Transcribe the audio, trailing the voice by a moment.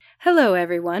Hello,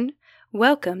 everyone.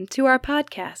 Welcome to our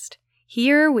podcast.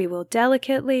 Here we will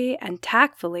delicately and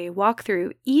tactfully walk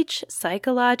through each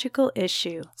psychological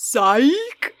issue.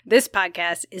 Psych! This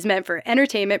podcast is meant for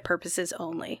entertainment purposes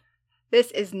only.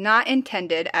 This is not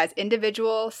intended as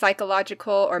individual,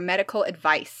 psychological, or medical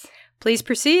advice. Please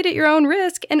proceed at your own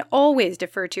risk and always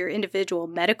defer to your individual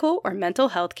medical or mental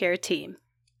health care team.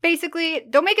 Basically,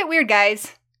 don't make it weird,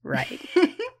 guys. Right.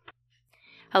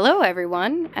 Hello,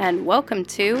 everyone, and welcome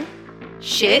to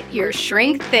Shit Your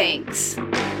Shrink Thinks.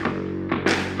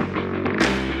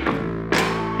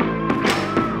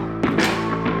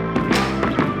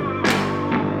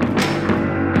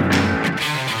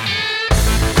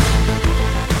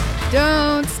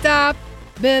 Don't stop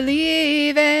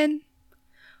believing.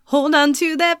 Hold on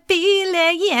to that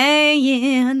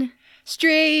feeling.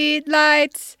 Street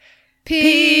lights,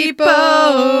 people.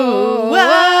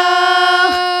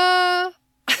 Whoa.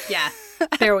 Yeah,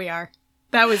 there we are.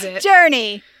 That was it.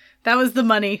 Journey. That was the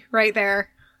money right there.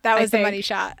 That was the money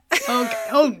shot. Okay.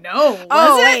 Oh, no.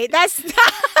 Oh, Was it? wait. That's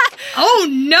Oh,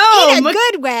 no. in a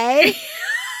good way.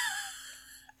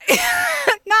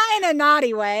 Not in a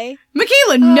naughty way.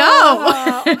 Michaela,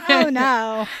 no. Oh,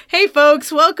 no. Hey,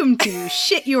 folks. Welcome to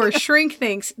Shit Your Shrink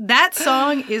Thinks. That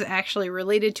song is actually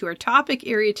related to our topic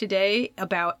area today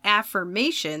about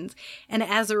affirmations. And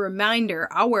as a reminder,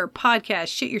 our podcast,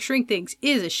 Shit Your Shrink Thinks,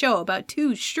 is a show about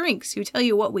two shrinks who tell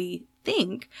you what we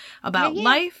think about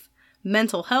life,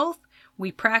 mental health.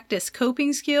 We practice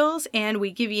coping skills, and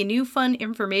we give you new fun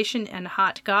information and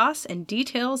hot goss and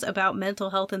details about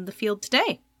mental health in the field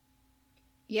today.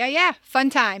 Yeah. Fun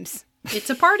times. It's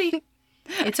a party.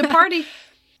 It's a party.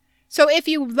 So if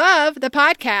you love the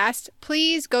podcast,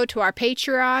 please go to our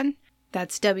Patreon.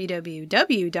 That's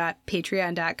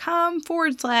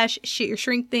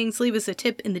www.patreon.com/shityourshrinkthings. Leave us a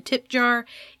tip in the tip jar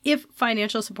if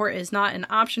financial support is not an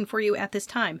option for you at this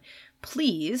time.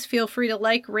 Please feel free to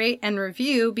like, rate, and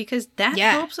review because that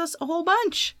helps us a whole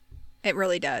bunch. It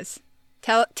really does.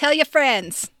 Tell your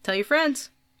friends. Tell your friends.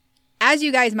 As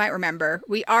you guys might remember,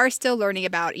 we are still learning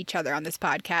about each other on this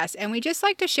podcast, and we just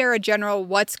like to share a general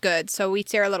what's good. So we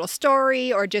share a little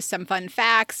story or just some fun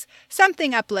facts,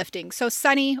 something uplifting. So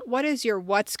Sunny, what is your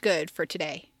what's good for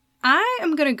today? I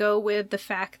am going to go with the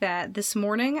fact that this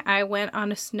morning I went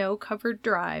on a snow-covered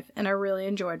drive, and I really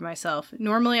enjoyed myself.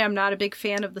 Normally, I'm not a big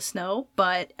fan of the snow,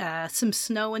 but some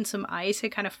snow and some ice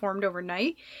had kind of formed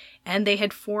overnight, and they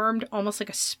had formed almost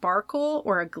like a sparkle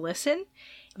or a glisten.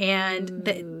 And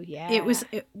there was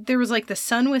like the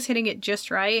sun was hitting it just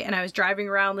right, and I was driving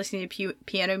around listening to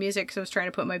piano music because I was trying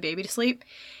to put my baby to sleep,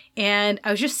 and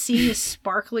I was just seeing this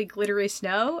sparkly, glittery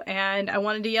snow, and I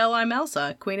wanted to yell, "I'm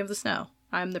Elsa, Queen of the Snow.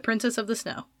 I'm the Princess of the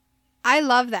Snow." I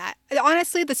love that.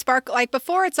 Honestly, the sparkle, like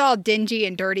before it's all dingy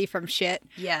and dirty from shit.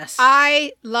 Yes.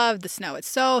 I love the snow. It's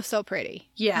so pretty.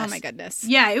 Yes. Oh my goodness.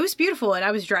 Yeah, it was beautiful. And I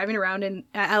was driving around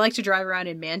I like to drive around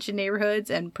in mansion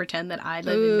neighborhoods and pretend that I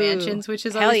live in mansions, which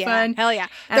is always fun. Hell yeah.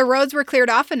 The roads were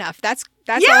cleared off enough. That's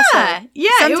also.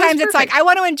 Yeah. Sometimes it's like, I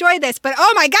want to enjoy this, but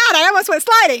oh my God, I almost went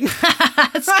sliding.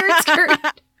 Skirt.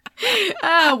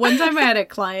 One time I had a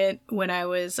client when I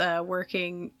was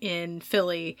working in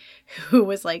Philly who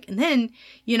was like, and then,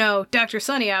 Dr.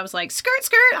 Sunny, I was like, skirt,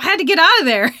 I had to get out of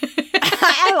there.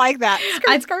 I like that.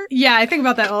 Skirt. Yeah, I think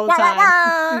about that all the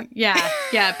time.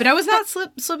 Yeah. But I was not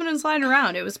slipping and sliding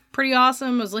around. It was pretty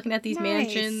awesome. I was looking at these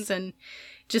mansions and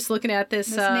just looking at this.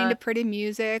 Listening to pretty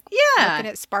music. Yeah. Looking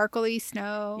at sparkly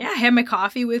snow. Yeah, I had my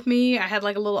coffee with me. I had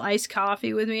like a little iced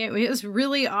coffee with me. It was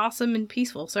really awesome and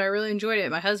peaceful. So I really enjoyed it.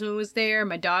 My husband was there.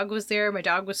 My dog was there. My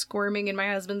dog was squirming in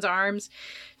my husband's arms,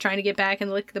 trying to get back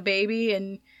and lick the baby.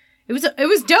 And it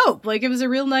was dope. Like, it was a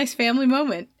real nice family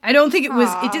moment. I don't think it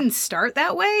didn't start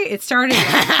that way. It started.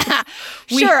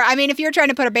 Sure. I mean, if you're trying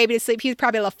to put a baby to sleep, he's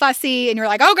probably a little fussy and you're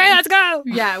like, okay, let's go.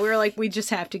 Yeah. We were like, we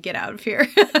just have to get out of here.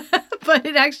 But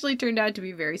it actually turned out to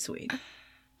be very sweet.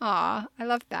 Aw, I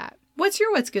love that. What's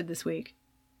good this week?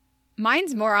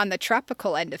 Mine's more on the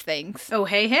tropical end of things. Oh,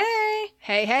 hey.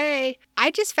 Hey.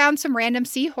 I just found some random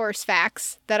seahorse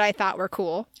facts that I thought were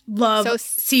cool. Love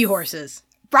seahorses.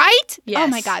 Right? Yes. Oh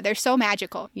my God, they're so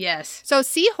magical. Yes. So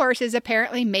seahorses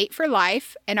apparently mate for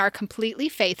life and are completely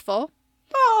faithful.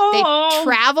 Oh. They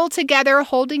travel together,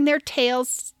 holding their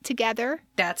tails together.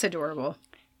 That's adorable.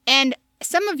 And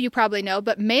some of you probably know,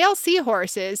 but male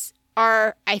seahorses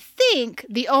are, I think,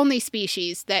 the only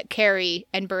species that carry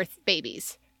and birth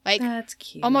babies. Like, that's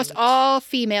cute. Almost all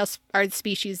females are the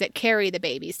species that carry the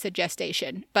babies to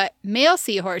gestation. But male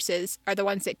seahorses are the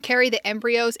ones that carry the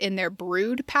embryos in their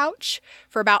brood pouch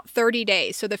for about 30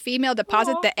 days. So the female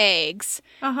deposits the eggs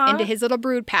into his little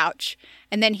brood pouch,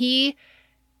 and then he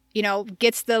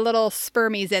gets the little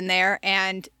spermies in there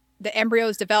and the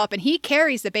embryos develop and he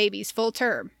carries the babies full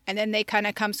term. And then they kind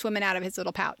of come swimming out of his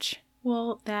little pouch.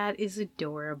 Well, that is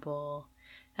adorable.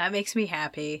 That makes me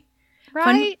happy.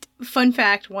 Right? Fun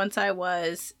fact, once I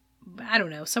was, I don't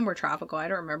know, somewhere tropical. I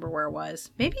don't remember where it was.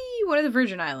 Maybe one of the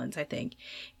Virgin Islands, I think.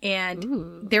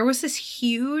 And there was this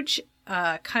huge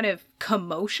kind of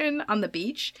commotion on the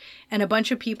beach. And a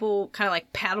bunch of people kind of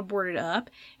like paddleboarded up.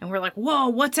 And we're like, whoa,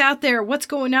 what's out there? What's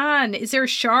going on? Is there a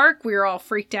shark? We were all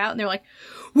freaked out. And they're like,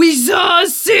 we saw a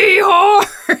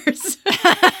seahorse!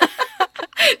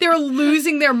 They were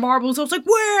losing their marbles. I was like,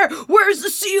 where's the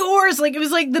seahorse? Like, it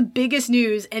was like the biggest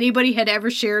news anybody had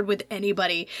ever shared with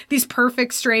anybody. These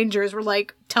perfect strangers were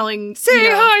like telling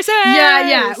seahorses.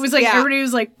 Yeah. It was like everybody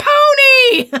was like,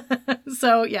 pony.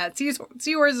 So yeah,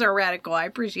 seahorses are radical. I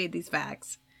appreciate these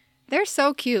facts. They're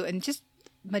so cute and just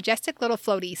majestic little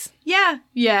floaties. Yeah.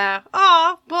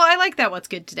 Aw, well, I like that. What's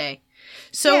good today?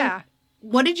 So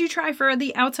what did you try for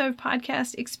the Outside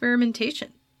Podcast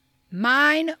experimentation?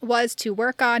 Mine was to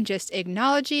work on just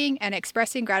acknowledging and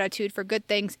expressing gratitude for good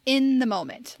things in the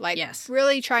moment. Like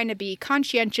really trying to be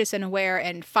conscientious and aware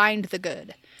and find the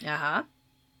good. Uh-huh.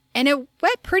 And it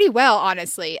went pretty well,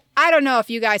 honestly. I don't know if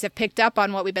you guys have picked up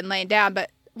on what we've been laying down, but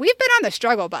we've been on the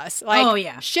struggle bus.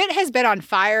 Like, shit has been on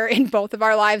fire in both of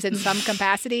our lives in some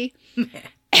capacity.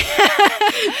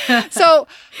 So,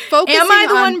 focusing am I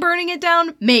the one burning it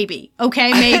down? Maybe.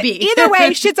 Okay, maybe. Either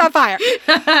way, shit's on fire.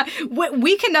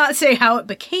 We cannot say how it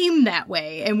became that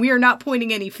way, and we are not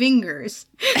pointing any fingers.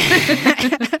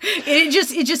 It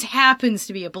just happens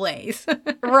to be a blaze.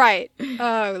 Right.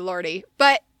 Oh, Lordy.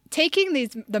 But taking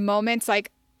the moments,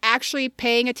 like actually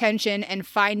paying attention and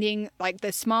finding like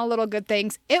the small little good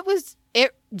things,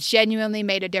 it genuinely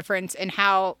made a difference in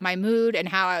how my mood and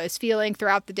how I was feeling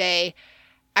throughout the day.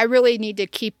 I really need to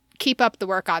keep up the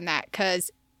work on that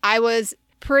because I was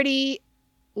pretty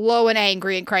low and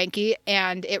angry and cranky,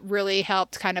 and it really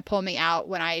helped kind of pull me out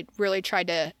when I really tried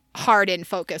to harden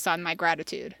focus on my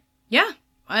gratitude. Yeah,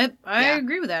 I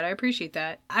agree with that. I appreciate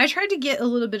that. I tried to get a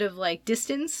little bit of like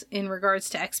distance in regards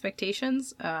to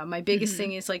expectations. My biggest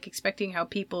thing is like expecting how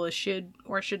people should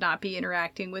or should not be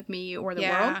interacting with me or the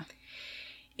world.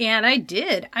 And I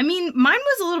did. I mean, mine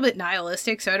was a little bit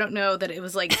nihilistic, so I don't know that it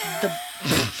was like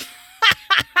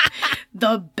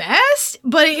the best,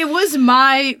 but it was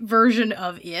my version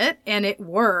of it, and it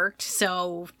worked,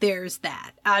 so there's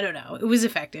that. I don't know. It was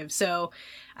effective, so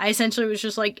I essentially was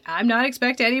just like, I'm not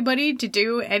expecting anybody to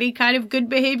do any kind of good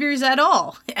behaviors at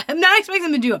all. I'm not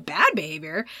expecting them to do a bad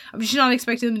behavior. I'm just not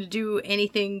expecting them to do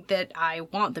anything that I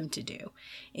want them to do.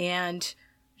 And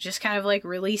just kind of like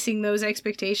releasing those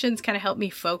expectations kind of helped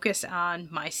me focus on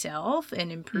myself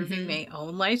and improving my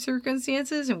own life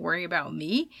circumstances and worrying about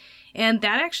me. And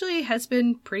that actually has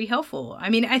been pretty helpful.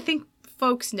 I mean, I think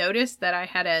folks noticed that I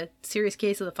had a serious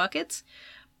case of the fuckets,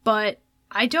 but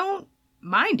I don't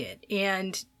mind it.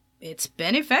 And it's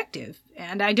been effective.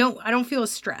 And I don't feel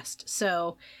as stressed.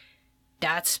 So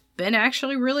that's been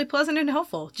actually really pleasant and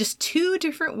helpful. Just two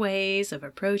different ways of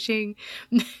approaching.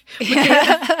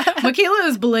 Michaela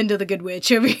is Belinda the Good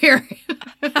Witch over here.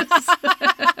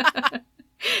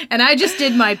 And I just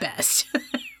did my best.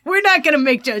 We're not going to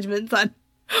make judgments on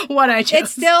what I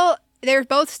chose. They're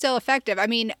both still effective. I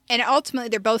mean, and ultimately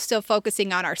they're both still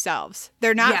focusing on ourselves.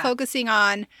 They're not focusing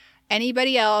on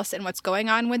anybody else and what's going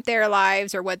on with their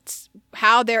lives or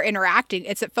how they're interacting.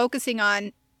 It's focusing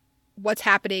on what's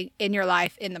happening in your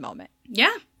life in the moment.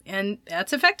 Yeah, and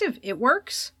that's effective. It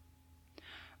works.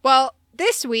 Well,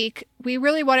 this week, we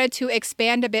really wanted to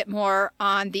expand a bit more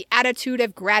on the attitude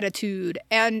of gratitude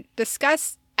and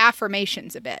discuss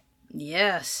affirmations a bit.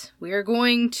 Yes, we are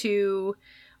going to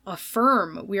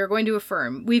affirm.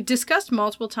 We've discussed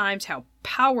multiple times how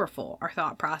powerful our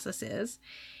thought process is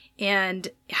and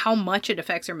how much it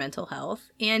affects our mental health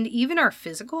and even our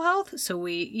physical health. So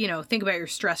we, think about your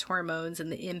stress hormones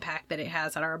and the impact that it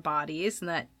has on our bodies, and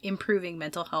that improving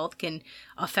mental health can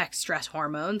affect stress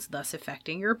hormones, thus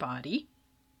affecting your body.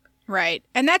 Right.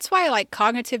 And that's why like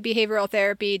cognitive behavioral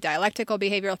therapy, dialectical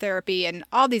behavioral therapy, and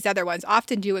all these other ones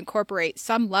often do incorporate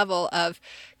some level of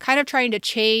kind of trying to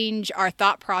change our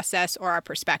thought process or our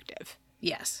perspective.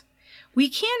 Yes. We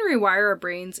can rewire our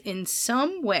brains in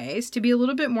some ways to be a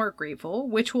little bit more grateful,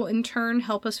 which will in turn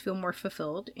help us feel more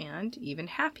fulfilled and even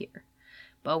happier.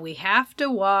 But we have to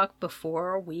walk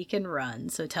before we can run.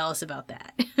 So tell us about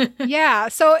that. Yeah.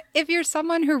 So if you're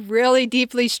someone who really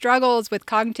deeply struggles with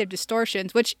cognitive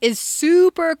distortions, which is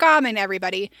super common,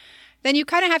 everybody, then you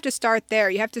kind of have to start there.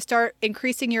 You have to start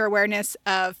increasing your awareness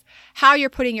of how you're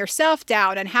putting yourself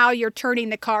down and how you're turning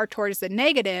the car towards the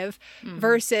negative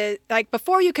versus, like,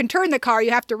 before you can turn the car,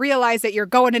 you have to realize that you're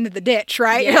going into the ditch,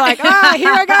 right? Yeah. You're like,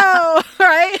 here I go,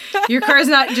 right? Your car's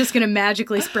not just going to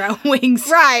magically sprout wings.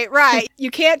 Right.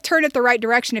 You can't turn it the right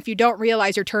direction if you don't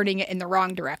realize you're turning it in the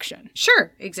wrong direction.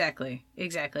 Sure, exactly.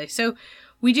 So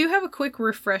we do have a quick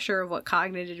refresher of what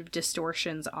cognitive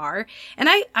distortions are. And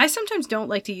I sometimes don't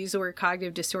like to use the word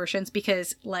cognitive distortions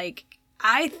because, like,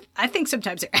 I think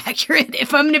sometimes they're accurate.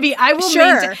 If I'm going to be, I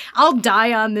will I'll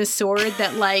die on this sword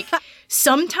that, like,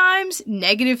 sometimes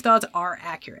negative thoughts are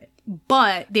accurate,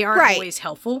 but they aren't always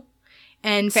helpful.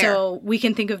 And so we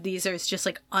can think of these as just,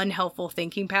 like, unhelpful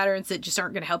thinking patterns that just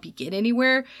aren't going to help you get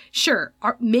anywhere. Sure.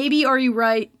 Maybe are you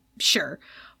right? Sure.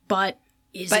 But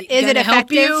is it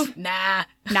help you? Nah.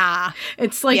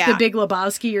 It's like the Big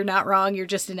Lebowski. You're not wrong. You're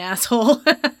just an asshole.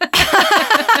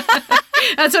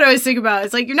 That's what I was thinking about.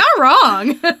 It's like, you're not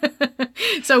wrong.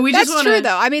 So we just want to... That's true,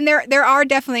 though. I mean, there are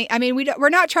definitely... I mean, we're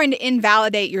not trying to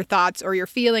invalidate your thoughts or your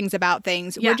feelings about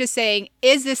things. Yeah. We're just saying,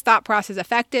 is this thought process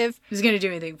effective? Is it going to do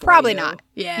anything for Probably you? Not.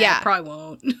 Yeah, probably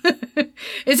won't.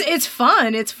 It's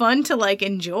fun. It's fun to, like,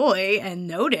 enjoy and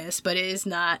notice, but it is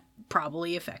not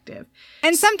probably effective.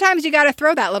 And sometimes you got to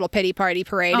throw that little pity party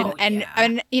parade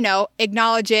and you know,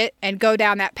 acknowledge it and go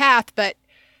down that path, but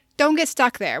don't get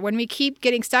stuck there. When we keep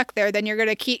getting stuck there, then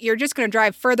you're just going to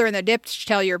drive further in the ditch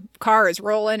till your car is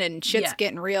rolling and shit's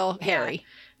getting real hairy.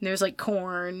 And there's, like,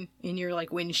 corn in your,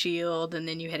 like, windshield, and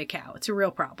then you hit a cow. It's a real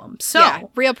problem.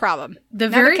 So real problem.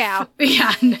 Not a cow.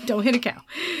 Don't hit a cow.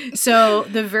 So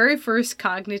the very first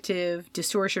cognitive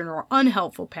distortion or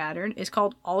unhelpful pattern is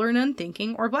called all or none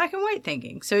thinking or black and white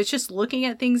thinking. So it's just looking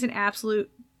at things in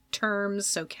absolute terms,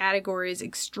 so categories,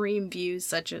 extreme views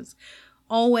such as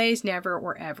always, never,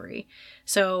 or every.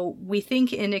 So we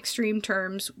think in extreme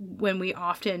terms when we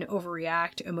often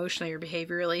overreact emotionally or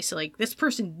behaviorally. So, like, this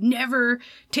person never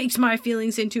takes my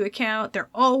feelings into account. They're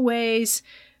always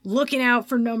looking out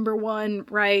for number one,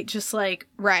 right? Just like,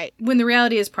 when the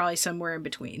reality is probably somewhere in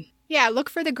between. Yeah, look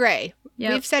for the gray.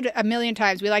 Yep. We've said a million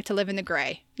times we like to live in the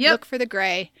gray. Yep. Look for the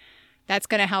gray. That's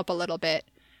going to help a little bit.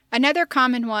 Another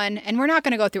common one, and we're not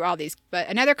going to go through all these, but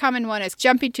another common one is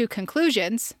jumping to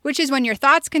conclusions, which is when your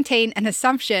thoughts contain an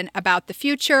assumption about the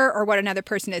future or what another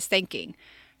person is thinking.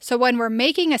 So when we're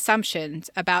making assumptions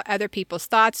about other people's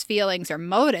thoughts, feelings, or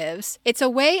motives, it's a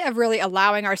way of really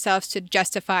allowing ourselves to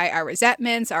justify our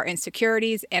resentments, our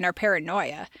insecurities, and our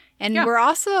paranoia. And we're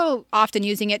also often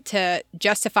using it to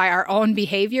justify our own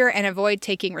behavior and avoid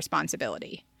taking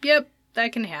responsibility. Yep,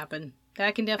 that can happen.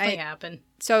 That can definitely happen.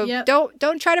 So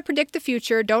don't try to predict the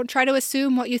future. Don't try to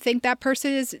assume what you think that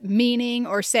person is meaning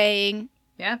or saying.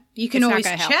 Yeah. You can always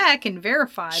check and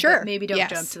verify, but maybe don't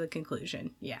jump to the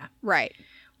conclusion. Yeah. Right.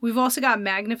 We've also got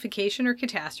magnification or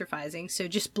catastrophizing. So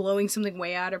just blowing something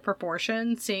way out of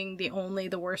proportion, seeing the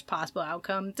worst possible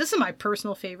outcome. This is my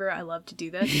personal favorite. I love to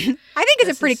do this. I think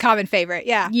it's a pretty common favorite.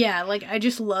 Yeah. Yeah. Like, I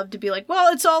just love to be like,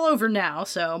 well, it's all over now.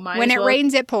 So when it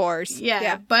rains, it pours.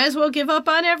 Yeah. Might as well give up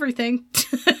on everything.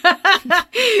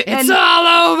 It's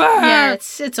all over. Yeah,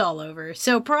 it's all over.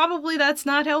 So probably that's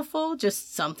not helpful.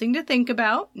 Just something to think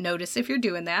about. Notice if you're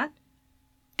doing that.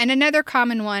 And another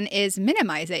common one is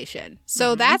minimization.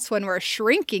 So that's when we're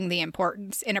shrinking the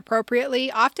importance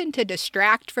inappropriately, often to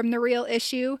distract from the real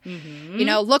issue. You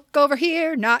know, look over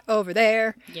here, not over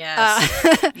there.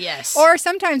 Yes. Yes. Or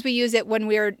sometimes we use it when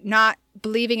we're not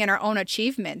believing in our own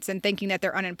achievements and thinking that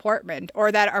they're unimportant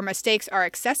or that our mistakes are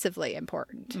excessively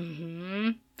important.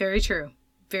 Very true.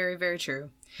 Very, very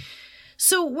true.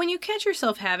 So when you catch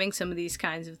yourself having some of these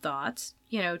kinds of thoughts,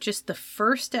 you know, just the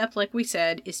first step, like we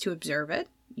said, is to observe it.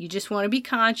 You just want to be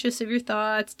conscious of your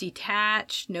thoughts,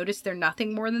 detach, notice they're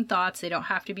nothing more than thoughts. They don't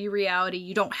have to be reality.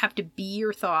 You don't have to be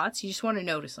your thoughts. You just want to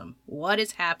notice them. What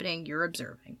is happening? You're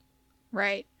observing.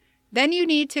 Right. Then you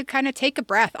need to kind of take a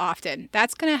breath often.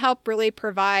 That's going to help really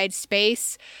provide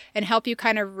space and help you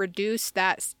kind of reduce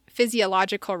that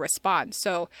physiological response.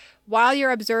 So while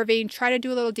you're observing, try to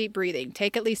do a little deep breathing.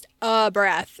 Take at least a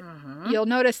breath. You'll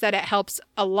notice that it helps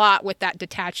a lot with that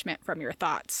detachment from your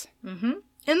thoughts.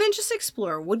 And then just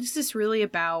explore, what is this really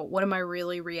about? What am I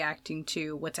really reacting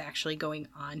to? What's actually going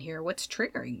on here? What's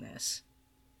triggering this?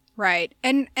 Right.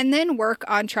 And then work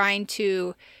on trying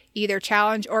to either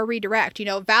challenge or redirect, you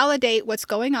know, validate what's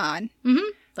going on.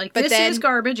 Like, but this is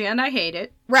garbage and I hate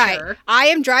it. Right. Sure. I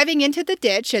am driving into the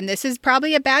ditch and this is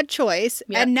probably a bad choice.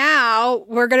 Yep. And now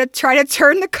we're going to try to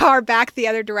turn the car back the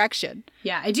other direction.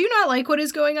 Yeah. I do not like what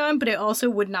is going on, but I also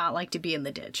would not like to be in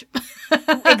the ditch.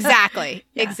 Exactly.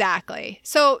 Yeah. Exactly.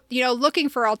 So, you know, looking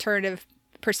for alternative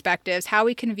perspectives, how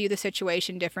we can view the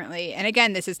situation differently. And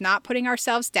again, this is not putting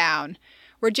ourselves down.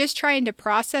 We're just trying to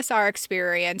process our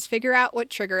experience, figure out what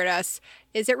triggered us.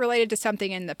 Is it related to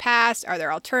something in the past? Are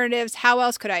there alternatives? How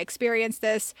else could I experience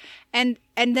this? And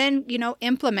then,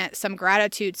 implement some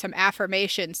gratitude, some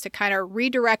affirmations to kind of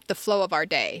redirect the flow of our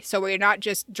day so we're not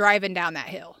just driving down that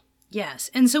hill. Yes.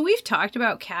 And so we've talked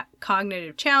about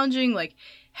cognitive challenging, like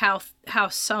how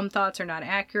some thoughts are not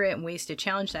accurate and ways to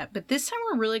challenge that. But this time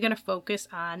we're really going to focus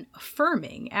on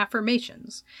affirming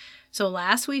affirmations. So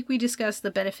last week we discussed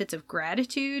the benefits of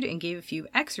gratitude and gave a few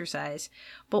exercise.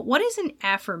 But what is an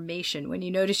affirmation when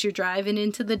you notice you're driving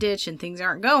into the ditch and things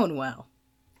aren't going well?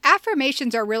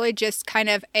 Affirmations are really just kind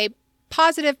of a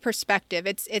positive perspective.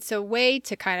 It's a way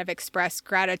to kind of express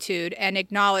gratitude and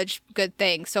acknowledge good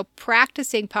things. So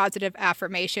practicing positive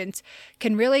affirmations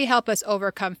can really help us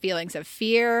overcome feelings of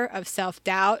fear, of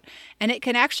self-doubt, and it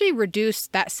can actually reduce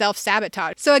that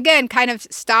self-sabotage. So again, kind of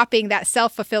stopping that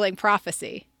self-fulfilling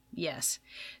prophecy. Yes.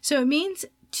 So it means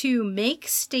to make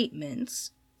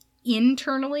statements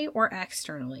internally or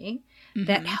externally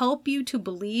that help you to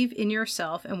believe in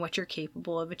yourself and what you're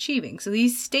capable of achieving. So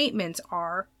these statements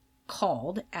are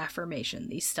called affirmation,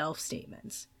 these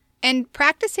self-statements. And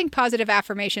practicing positive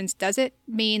affirmations doesn't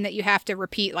mean that you have to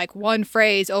repeat like one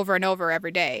phrase over and over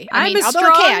every day. Although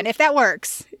it can, if that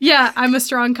works. Yeah, I'm a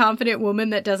strong, confident woman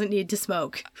that doesn't need to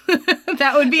smoke.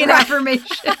 That would be an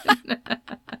affirmation.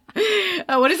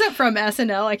 What is that from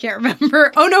SNL? I can't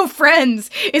remember. Oh no, Friends.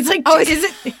 It's like, is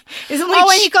it like? Oh,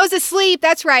 when he goes to sleep.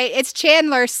 That's right. It's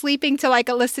Chandler sleeping to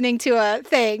listening to a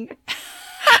thing.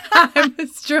 I'm a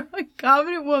strong,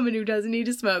 confident woman who doesn't need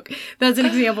to smoke. That's an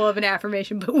example of an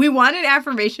affirmation. But we want an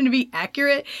affirmation to be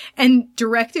accurate and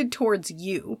directed towards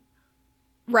you.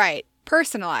 Right.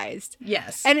 Personalized.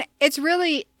 Yes. And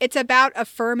it's about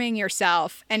affirming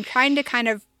yourself and trying to kind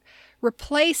of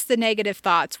replace the negative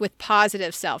thoughts with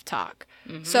positive self-talk.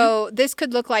 So this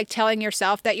could look like telling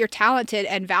yourself that you're talented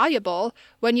and valuable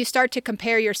when you start to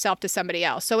compare yourself to somebody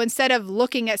else. So instead of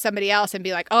looking at somebody else and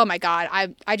be like, oh my God,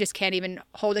 I just can't even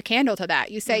hold a candle to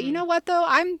that. You say, you know what though,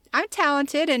 I'm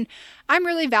talented and I'm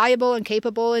really valuable and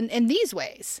capable in these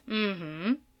ways.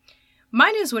 Mm-hmm.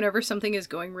 Mine is whenever something is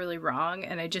going really wrong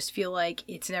and I just feel like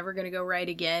it's never going to go right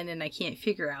again and I can't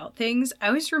figure out things, I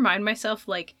always remind myself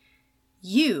like,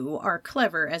 you are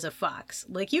clever as a fox.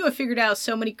 Like, you have figured out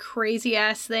so many crazy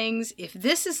ass things. If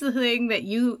this is the thing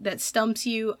that stumps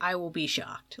you, I will be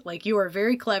shocked. Like, you are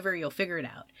very clever. You'll figure it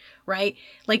out, right?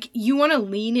 Like, you want to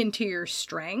lean into your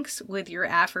strengths with your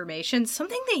affirmations,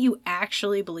 something that you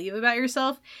actually believe about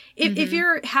yourself. If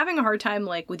you're having a hard time,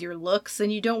 like, with your looks, then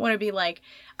you don't want to be like,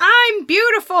 I'm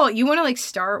beautiful. You want to, like,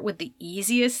 start with the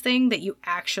easiest thing that you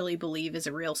actually believe is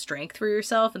a real strength for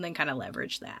yourself and then kind of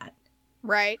leverage that.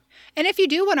 Right. And if you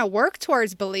do want to work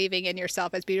towards believing in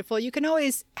yourself as beautiful, you can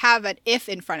always have an if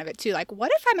in front of it too. Like,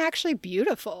 what if I'm actually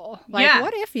beautiful? Like,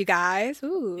 what if, you guys?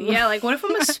 Ooh. Yeah, like, what if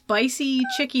I'm a spicy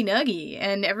chicky nuggie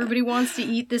and everybody wants to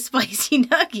eat this spicy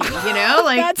nuggie, you know?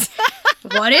 Like,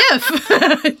 what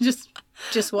if?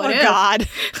 just what if? Oh, God.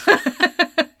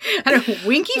 I don't know,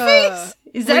 winky face?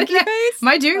 Is that winky face? Am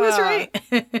I doing this right?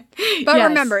 But yes.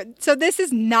 Remember, so this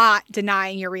is not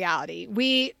denying your reality.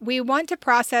 We want to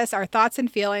process our thoughts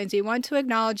and feelings. We want to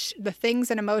acknowledge the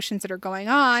things and emotions that are going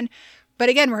on. But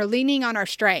again, we're leaning on our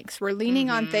strengths. We're leaning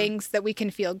on things that we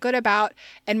can feel good about.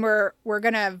 And we're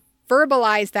going to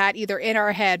verbalize that either in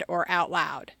our head or out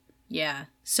loud. Yeah.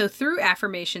 So through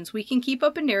affirmations, we can keep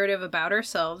up a narrative about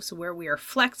ourselves where we are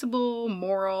flexible,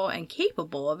 moral, and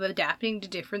capable of adapting to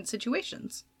different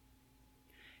situations.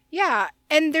 Yeah,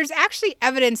 and there's actually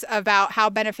evidence about how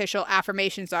beneficial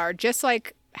affirmations are, just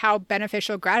like how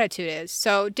beneficial gratitude is.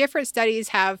 So different studies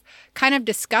have kind of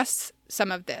discussed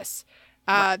some of this.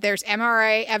 There's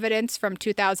MRI evidence from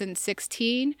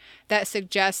 2016 that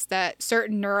suggests that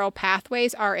certain neural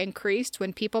pathways are increased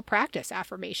when people practice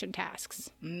affirmation tasks.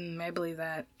 I believe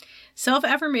that.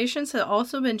 Self-affirmations have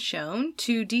also been shown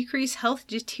to decrease health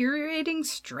deteriorating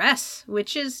stress,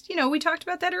 which is, we talked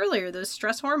about that earlier, those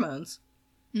stress hormones.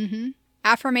 Mm-hmm.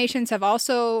 Affirmations have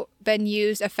also been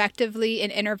used effectively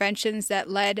in interventions that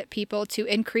led people to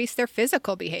increase their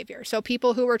physical behavior. So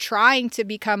people who were trying to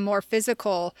become more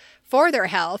physical for their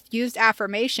health used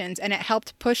affirmations, and it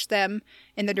helped push them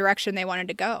in the direction they wanted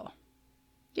to go.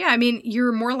 Yeah, I mean,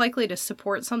 you're more likely to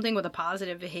support something with a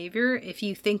positive behavior if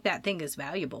you think that thing is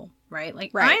valuable, right?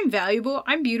 Like, right. I'm valuable,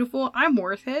 I'm beautiful, I'm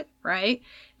worth it, right?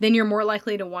 Then you're more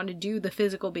likely to want to do the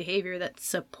physical behavior that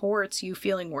supports you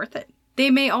feeling worth it. They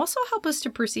may also help us to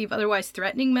perceive otherwise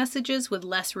threatening messages with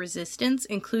less resistance,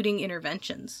 including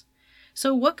interventions.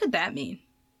 So what could that mean?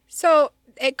 So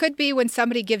it could be when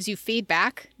somebody gives you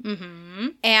feedback,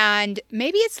 and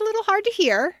maybe it's a little hard to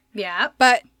hear. Yeah.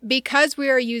 But because we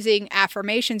are using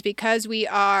affirmations, because we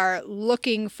are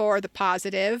looking for the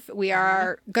positive, we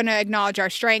are going to acknowledge our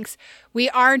strengths, we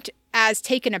aren't as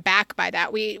taken aback by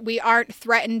that. We aren't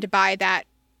threatened by that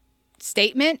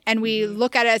statement, and we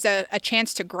look at it as a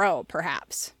chance to grow,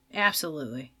 perhaps.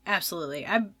 Absolutely. Absolutely.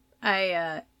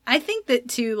 I think that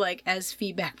too, like, as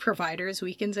feedback providers,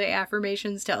 we can say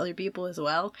affirmations to other people as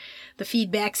well. The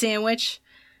feedback sandwich.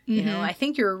 You know, I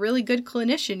think you're a really good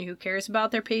clinician who cares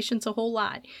about their patients a whole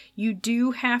lot. You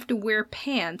do have to wear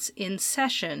pants in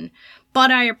session,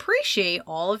 but I appreciate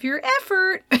all of your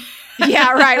effort.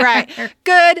 Yeah, right.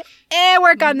 Good. And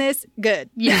work on this. Good.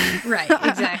 Yeah, right.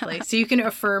 Exactly. So you can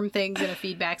affirm things in a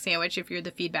feedback sandwich if you're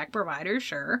the feedback provider,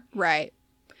 sure. Right.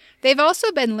 They've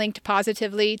also been linked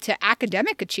positively to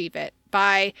academic achievement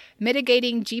by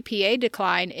mitigating GPA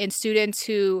decline in students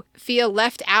who feel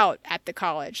left out at the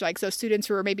college. Like, so students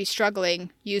who are maybe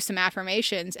struggling use some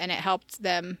affirmations, and it helped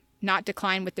them not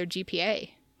decline with their GPA.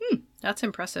 That's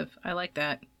impressive. I like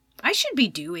that. I should be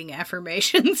doing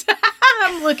affirmations.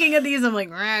 I'm looking at these. I'm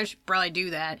like, I should probably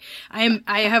do that. I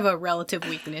have a relative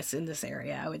weakness in this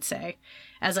area, I would say.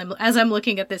 As I'm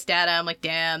looking at this data, I'm like,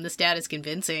 damn, this data is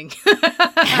convincing.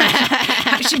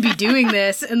 I should be doing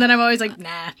this. And then I'm always like,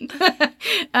 nah.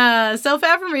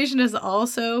 Self-affirmation has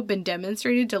also been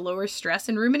demonstrated to lower stress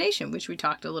and rumination, which we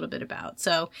talked a little bit about.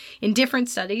 So in different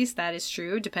studies, that is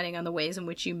true, depending on the ways in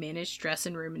which you manage stress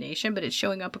and rumination, but it's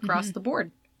showing up across the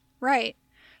board. Right.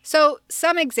 So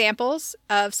some examples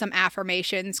of some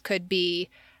affirmations could be,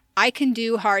 I can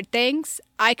do hard things,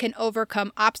 I can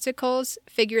overcome obstacles,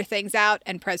 figure things out,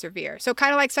 and persevere. So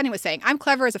kind of like Sunny was saying, I'm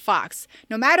clever as a fox.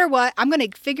 No matter what, I'm going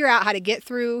to figure out how to get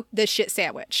through this shit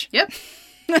sandwich. Yep.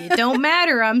 It don't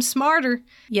matter. I'm smarter.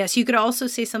 Yes, you could also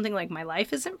say something like, my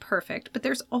life isn't perfect, but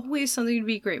there's always something to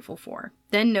be grateful for.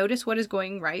 Then notice what is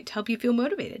going right to help you feel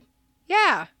motivated.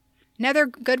 Yeah. Another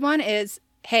good one is,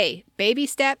 hey, baby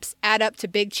steps add up to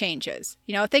big changes.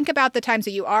 You know, think about the times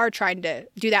that you are trying to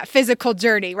do that physical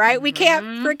journey, right? We can't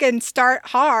freaking start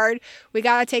hard. We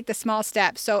got to take the small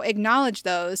steps. So acknowledge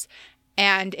those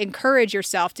and encourage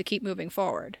yourself to keep moving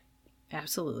forward.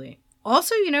 Absolutely.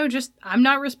 Also, you know, just I'm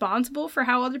not responsible for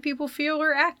how other people feel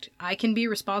or act. I can be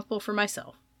responsible for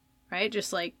myself, right?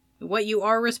 Just like what you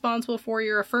are responsible for,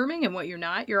 you're affirming, and what you're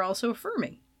not, you're also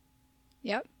affirming.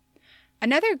 Yep.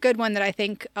 Another good one that I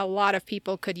think a lot of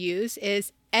people could use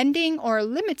is ending or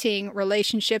limiting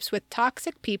relationships with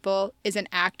toxic people is an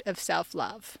act of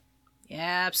self-love.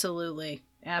 Yeah, absolutely.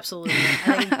 Absolutely.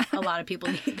 I think a lot of people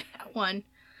need that one.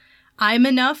 I'm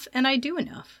enough and I do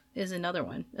enough is another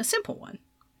one. A simple one.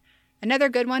 Another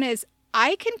good one is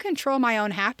I can control my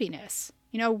own happiness.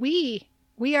 You know, we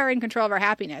are in control of our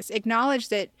happiness. Acknowledge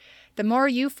that the more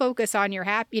you focus on your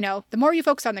the more you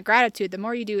focus on the gratitude, the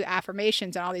more you do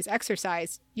affirmations and all these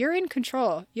exercise, you're in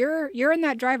control. You're in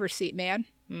that driver's seat, man.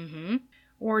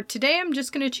 Or today I'm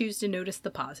just going to choose to notice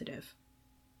the positive.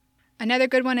 Another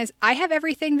good one is I have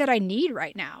everything that I need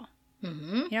right now.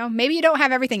 You know, maybe you don't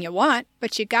have everything you want,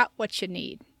 but you got what you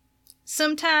need.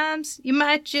 Sometimes you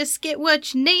might just get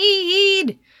what you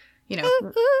need. You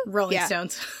know, Rolling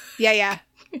Stones. Yeah.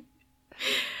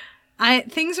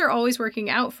 Things are always working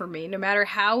out for me, no matter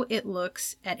how it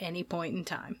looks at any point in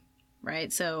time,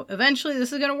 right? So eventually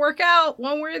this is going to work out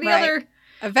one way or the other.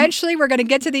 Eventually we're going to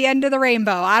get to the end of the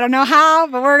rainbow. I don't know how,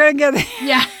 but we're going to get there.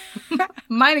 Yeah.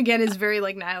 Mine, again, is very,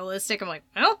 like, nihilistic. I'm like,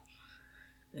 well,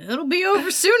 it'll be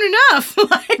over soon enough.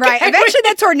 Right. Eventually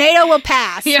the tornado will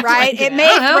pass, right? Like, it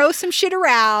may throw some shit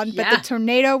around, but the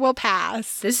tornado will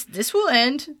pass. This will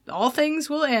end. All things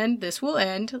will end. This will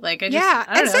end. Like, I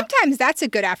don't know. Sometimes that's a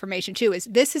good affirmation, too, is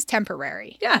this is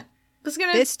temporary. Yeah.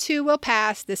 This too will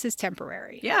pass. This is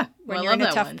temporary. Yeah. When you're in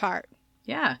a tough part.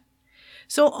 Yeah.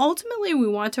 So ultimately, we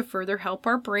want to further help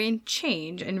our brain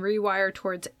change and rewire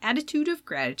towards attitude of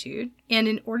gratitude. And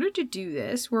in order to do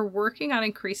this, we're working on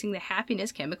increasing the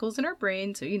happiness chemicals in our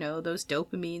brain. So, you know, those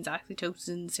dopamines,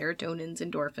 oxytocins, serotonins,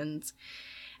 endorphins.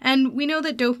 And we know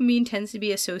that dopamine tends to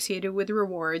be associated with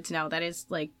rewards. Now, that is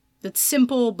like, that's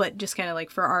simple, but just kind of like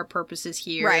for our purposes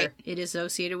here, it is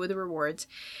associated with rewards.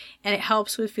 And it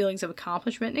helps with feelings of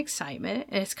accomplishment and excitement.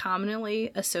 And it's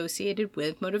commonly associated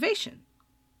with motivation.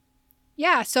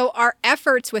 Yeah, so our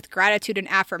efforts with gratitude and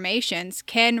affirmations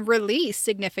can release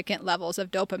significant levels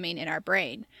of dopamine in our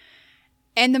brain.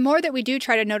 And the more that we do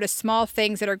try to notice small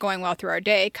things that are going well through our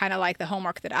day, kind of like the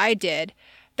homework that I did,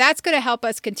 that's going to help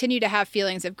us continue to have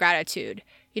feelings of gratitude.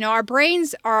 You know, our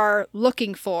brains are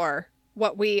looking for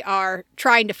what we are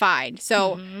trying to find.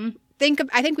 So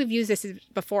I think we've used this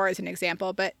before as an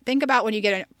example, but think about when you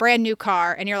get a brand new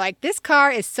car and you're like, this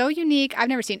car is so unique. I've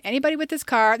never seen anybody with this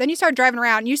car. Then you start driving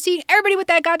around and you see everybody with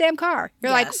that goddamn car.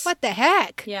 You're like, what the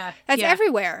heck? Yeah. That's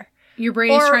everywhere. Your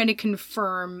brain is trying to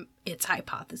confirm its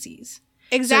hypotheses.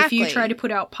 Exactly. So if you try to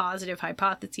put out positive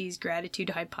hypotheses,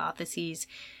 gratitude hypotheses,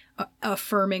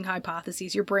 affirming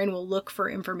hypotheses, your brain will look for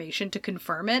information to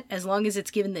confirm it. As long as it's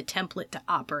given the template to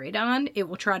operate on, it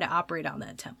will try to operate on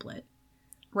that template.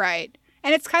 Right.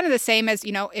 And it's kind of the same as,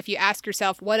 if you ask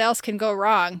yourself, what else can go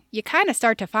wrong? You kind of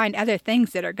start to find other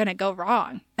things that are going to go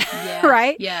wrong. Yeah.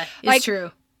 Right? Yeah, it's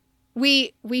true.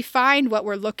 We find what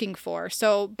we're looking for.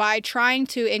 So by trying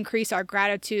to increase our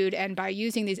gratitude and by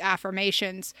using these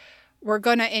affirmations, we're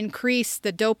going to increase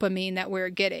the dopamine that we're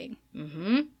getting.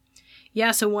 Mm-hmm.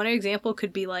 Yeah, so one example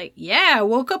could be like, I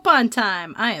woke up on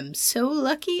time. I am so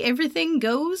lucky everything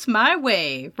goes my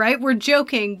way, right? We're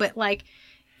joking, but like,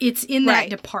 it's in that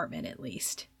department at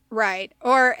least. Right.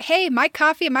 Or, hey, my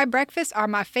coffee and my breakfast are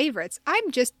my favorites.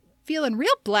 I'm just feeling real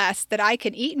blessed that I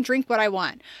can eat and drink what I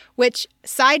want. Which,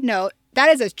 side note, that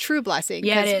is a true blessing.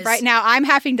 Yeah, it is. Right now, I'm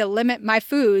having to limit my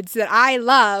foods that I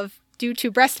love due to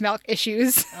breast milk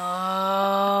issues.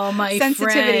 Oh, my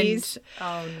sensitivities. Friend.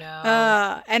 Oh,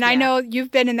 no. And I know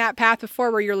you've been in that path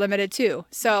before where you're limited too.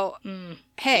 So,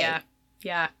 hey.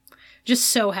 Yeah. Just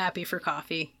so happy for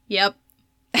coffee. Yep.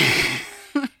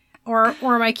 Or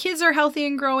my kids are healthy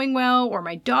and growing well, or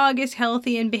my dog is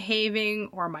healthy and behaving,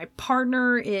 or my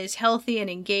partner is healthy and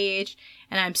engaged,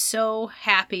 and I'm so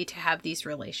happy to have these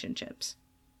relationships.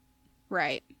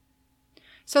 Right.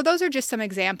 So those are just some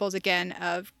examples, again,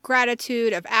 of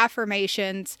gratitude, of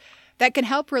affirmations that can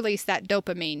help release that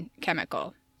dopamine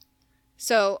chemical.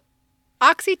 So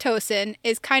oxytocin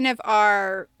is kind of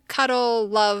our cuddle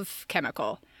love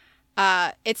chemical.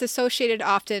 It's associated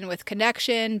often with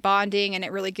connection, bonding, and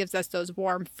it really gives us those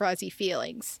warm, fuzzy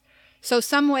feelings. So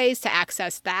some ways to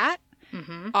access that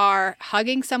are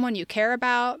hugging someone you care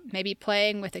about, maybe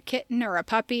playing with a kitten or a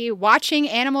puppy, watching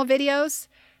animal videos,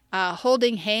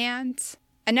 holding hands.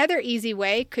 Another easy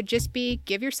way could just be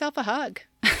give yourself a hug.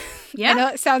 Yeah. I know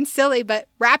it sounds silly, but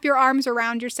wrap your arms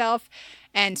around yourself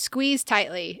and squeeze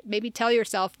tightly. Maybe tell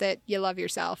yourself that you love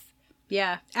yourself.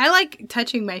 Yeah. I like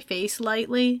touching my face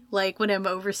lightly. Like when I'm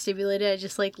overstimulated, I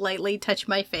just like lightly touch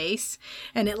my face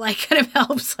and it like kind of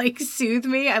helps like soothe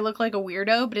me. I look like a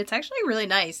weirdo, but it's actually really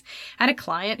nice. I had a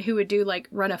client who would do like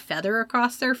run a feather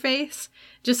across their face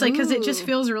just like because it just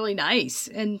feels really nice.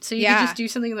 And so you can just do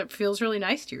something that feels really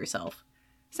nice to yourself.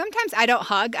 Sometimes I don't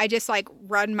hug. I just like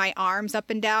run my arms up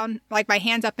and down, like my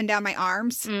hands up and down my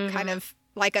arms, kind of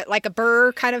like a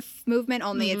burr kind of movement,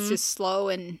 only it's just slow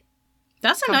and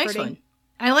that's a comforting. Nice one.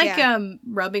 I like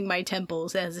rubbing my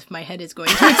temples as if my head is going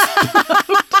to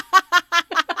explode.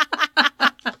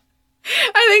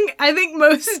 I think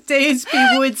most days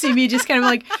people would see me just kind of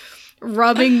like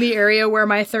rubbing the area where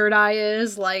my third eye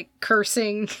is, like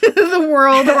cursing the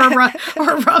world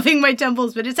or rubbing my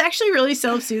temples. But it's actually really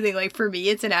self-soothing. Like for me,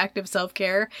 it's an act of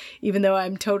self-care, even though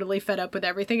I'm totally fed up with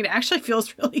everything. It actually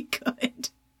feels really good.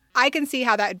 I can see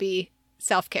how that would be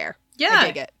self-care. Yeah. I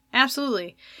dig it.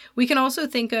 Absolutely. We can also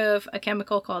think of a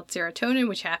chemical called serotonin,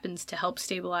 which happens to help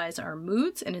stabilize our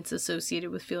moods, and it's associated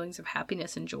with feelings of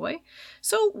happiness and joy.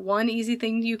 So one easy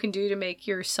thing you can do to make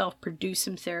yourself produce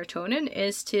some serotonin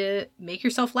is to make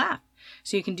yourself laugh.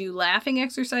 So you can do laughing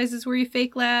exercises where you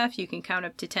fake laugh. You can count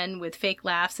up to 10 with fake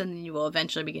laughs, and then you will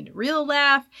eventually begin to real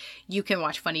laugh. You can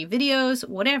watch funny videos,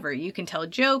 whatever. You can tell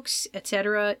jokes,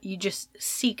 etc. You just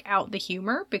seek out the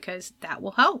humor because that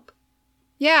will help.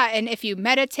 Yeah, and if you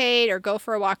meditate or go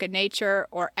for a walk in nature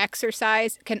or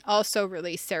exercise, it can also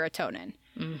release serotonin.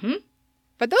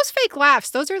 But those fake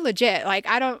laughs, those are legit. Like,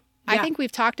 I think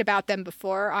we've talked about them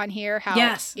before on here, how,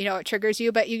 it triggers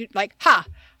you, but you like, ha,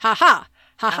 ha, ha,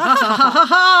 ha, ha,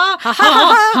 ha, ha, ha,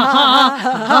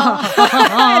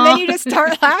 ha, and then you just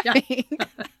start laughing.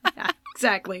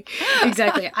 Exactly.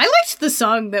 I liked the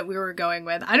song that we were going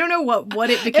with. I don't know what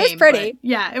it became. It was pretty.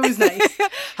 Yeah, it was nice.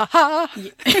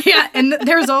 Yeah, and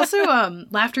there's also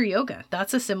laughter yoga.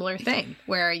 That's a similar thing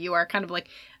where you are kind of like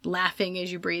laughing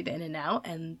as you breathe in and out,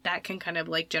 and that can kind of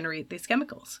like generate these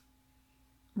chemicals.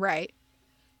 Right.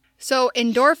 So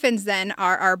endorphins then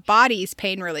are our body's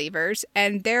pain relievers,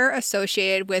 and they're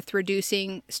associated with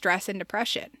reducing stress and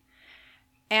depression.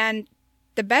 And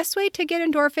the best way to get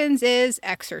endorphins is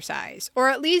exercise, or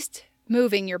at least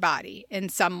moving your body in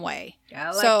some way.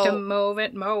 I like to move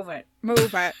it. Move it.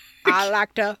 I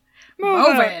like to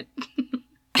move it.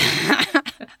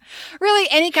 Really,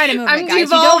 any kind of movement, I'm guys.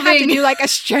 devolving. You don't have to do like a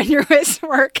strenuous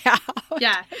workout.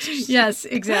 Yeah. Yes,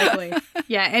 exactly.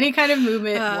 Yeah, any kind of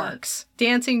movement works.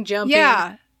 Dancing, jumping.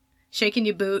 Yeah. Shaking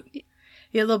your boot.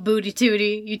 Your little booty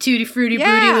tooty. You tooty fruity booty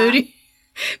Yeah. looty.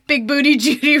 Big booty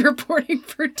Judy reporting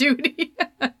for duty.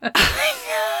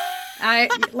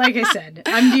 Like I said,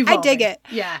 I'm devolving. I dig it.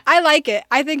 Yeah. I like it.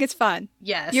 I think it's fun.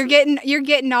 Yes. You're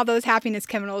getting all those happiness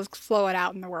chemicals flowing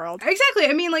out in the world. Exactly.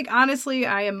 I mean, like, honestly,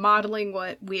 I am modeling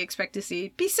what we expect to see.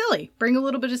 Be silly. Bring a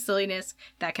little bit of silliness.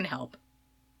 That can help.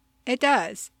 It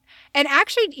does. And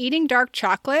actually eating dark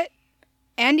chocolate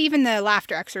and even the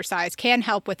laughter exercise can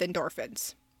help with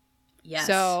endorphins. Yes.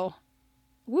 So,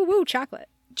 woo chocolate.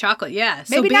 Chocolate, yeah.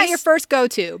 Maybe not your first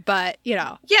go-to, but, you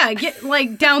know. Yeah, get,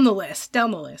 like, down the list.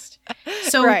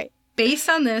 So, right. Based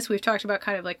on this, we've talked about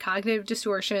kind of, like, cognitive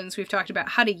distortions. We've talked about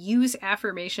how to use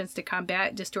affirmations to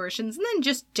combat distortions. And then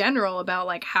just general about,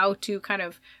 like, how to kind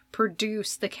of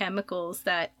produce the chemicals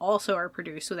that also are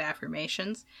produced with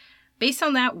affirmations. Based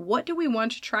on that, what do we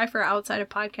want to try for outside of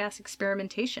podcast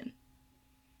experimentation?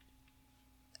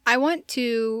 I want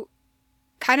to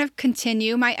kind of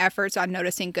continue my efforts on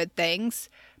noticing good things,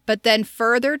 but then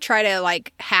further try to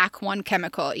like hack one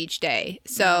chemical each day.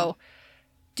 So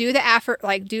do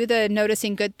the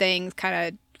noticing good things, kind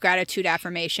of gratitude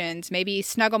affirmations, maybe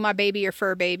snuggle my baby or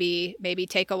fur baby, maybe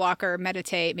take a walk or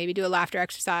meditate, maybe do a laughter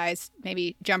exercise,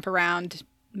 maybe jump around,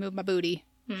 move my booty.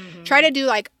 Mm-hmm. Try to do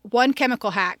like one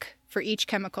chemical hack for each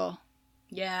chemical.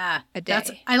 Yeah. A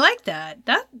day. I like that.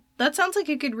 That sounds like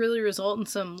it could really result in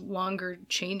some longer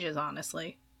changes,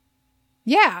 honestly.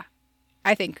 Yeah.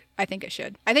 I think it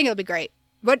should. I think it'll be great.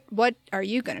 What are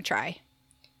you going to try?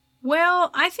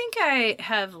 Well, I think I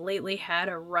have lately had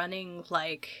a running,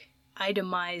 like,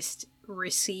 itemized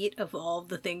receipt of all of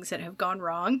the things that have gone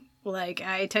wrong. Like,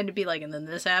 I tend to be like, and then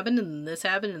this happened, and then this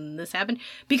happened, and then this happened.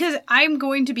 Because I'm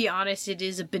going to be honest, it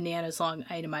is a bananas long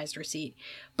itemized receipt.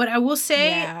 But I will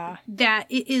say that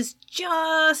it is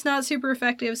just not super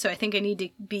effective, so I think I need to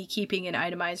be keeping an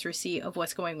itemized receipt of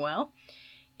what's going well.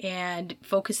 And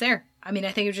focus there. I mean,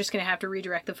 I think I'm just going to have to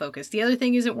redirect the focus. The other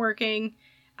thing isn't working.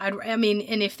 I mean,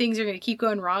 and if things are going to keep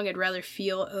going wrong, I'd rather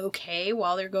feel okay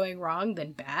while they're going wrong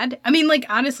than bad. I mean, like,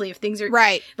 honestly, if things are...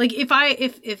 Right. Like,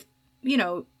 if you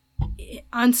know,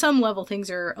 on some level,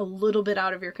 things are a little bit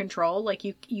out of your control. Like,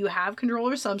 you have control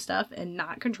over some stuff and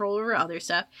not control over other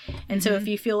stuff. And so if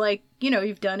you feel like, you know,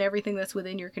 you've done everything that's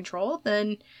within your control,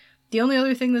 then the only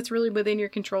other thing that's really within your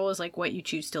control is, like, what you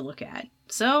choose to look at.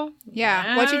 So...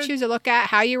 Yeah, what you choose to look at,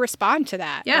 how you respond to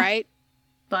that, right?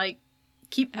 Like,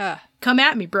 come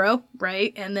at me, bro,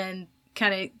 right? And then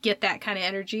kind of get that kind of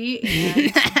energy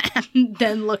and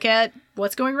then look at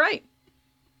what's going right.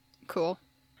 Cool.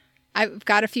 I've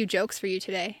got a few jokes for you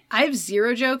today. I have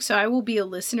 0 jokes, so I will be a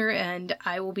listener, and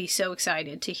I will be so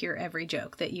excited to hear every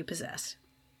joke that you possess.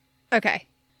 Okay.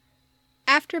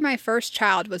 After my first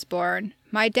child was born,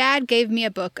 my dad gave me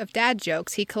a book of dad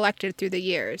jokes he collected through the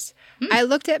years. I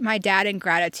looked at my dad in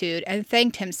gratitude and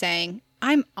thanked him, saying,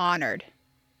 "I'm honored."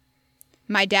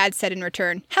 My dad said in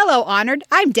return, "Hello, honored.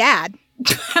 I'm Dad."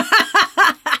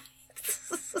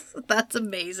 That's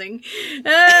amazing.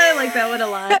 I like that one a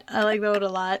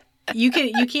lot. You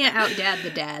can't out dad the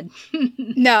dad.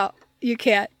 No, you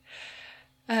can't.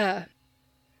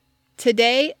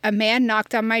 Today, a man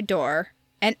knocked on my door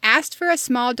and asked for a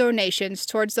small donations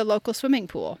towards the local swimming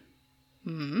pool.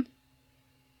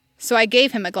 So I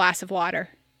gave him a glass of water.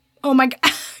 Oh my God.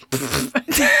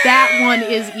 That one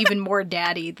is even more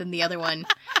daddy than the other one.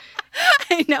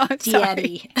 I know, I'm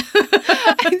Daddy.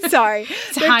 sorry. I'm sorry.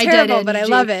 It's They're high terrible, dad but I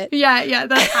energy. love it. Yeah,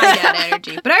 that's high dad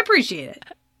energy. But I appreciate it.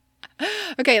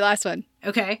 Okay, last one.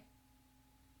 Okay.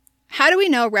 How do we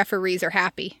know referees are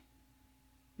happy?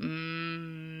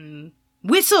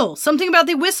 Whistle. Something about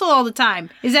they whistle all the time.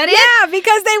 Is that it? Yeah,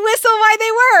 because they whistle while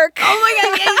they work. Oh my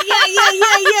God.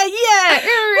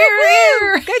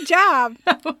 Yeah. Good job.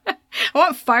 I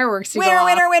want fireworks to go off.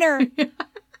 Winner.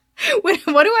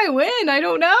 What do I win? I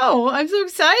don't know. I'm so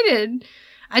excited.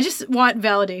 I just want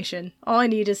validation. All I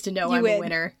need is to know I'm a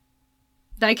winner.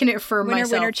 I can affirm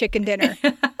myself. Winner, chicken dinner.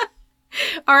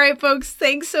 All right, folks,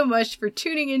 thanks so much for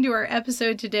tuning into our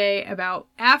episode today about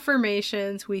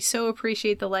affirmations. We so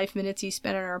appreciate the life minutes you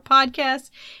spent on our podcast.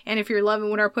 And if you're loving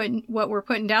what we're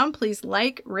putting down, please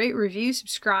like, rate, review,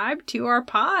 subscribe to our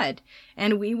pod.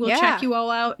 And we will check you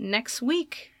all out next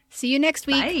week. See you next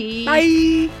week.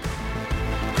 Bye. Bye.